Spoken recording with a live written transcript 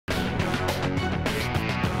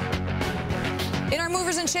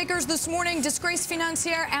Movers and shakers this morning. Disgraced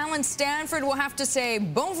financier Alan Stanford will have to say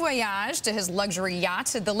bon voyage to his luxury yacht.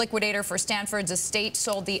 The liquidator for Stanford's estate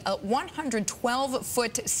sold the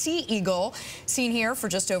 112-foot Sea Eagle, seen here, for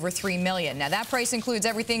just over $3 million. Now, that price includes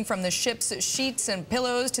everything from the ship's sheets and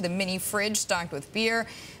pillows to the mini fridge stocked with beer.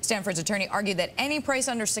 Stanford's attorney argued that any price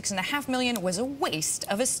under $6.5 million was a waste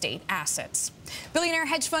of estate assets. Billionaire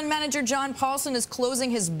hedge fund manager John Paulson is closing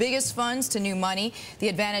his biggest funds to new money. The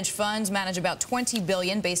Advantage funds manage about $20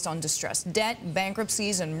 billion based on distressed debt,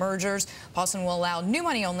 bankruptcies, and mergers. Paulson will allow new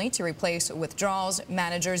money only to replace withdrawals.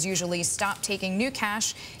 Managers usually stop taking new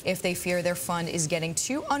cash if they fear their fund is getting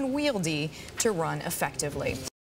too unwieldy to run effectively.